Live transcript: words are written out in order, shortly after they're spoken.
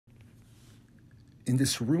In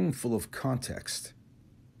this room full of context,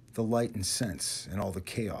 the light and sense and all the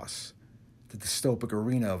chaos, the dystopic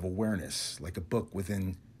arena of awareness, like a book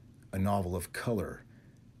within a novel of color,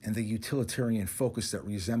 and the utilitarian focus that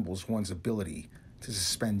resembles one's ability to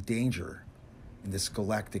suspend danger in this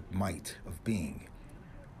galactic might of being.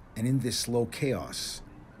 And in this low chaos,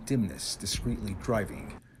 dimness discreetly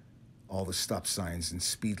driving all the stop signs and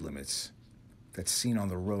speed limits that's seen on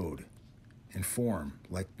the road and form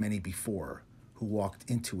like many before who walked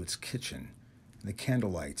into its kitchen, and the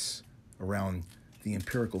candlelights around the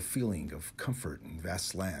empirical feeling of comfort in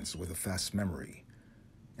vast lands with a fast memory,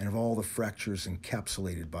 and of all the fractures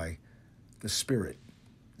encapsulated by the spirit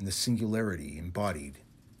and the singularity embodied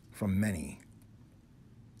from many.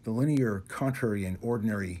 The linear, contrary, and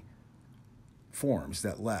ordinary forms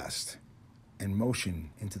that last, and motion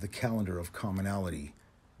into the calendar of commonality,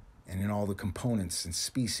 and in all the components and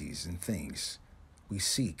species and things we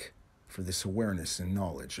seek for this awareness and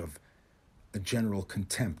knowledge of a general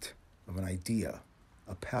contempt of an idea,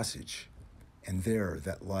 a passage, and there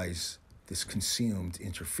that lies this consumed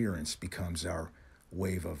interference becomes our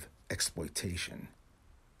wave of exploitation.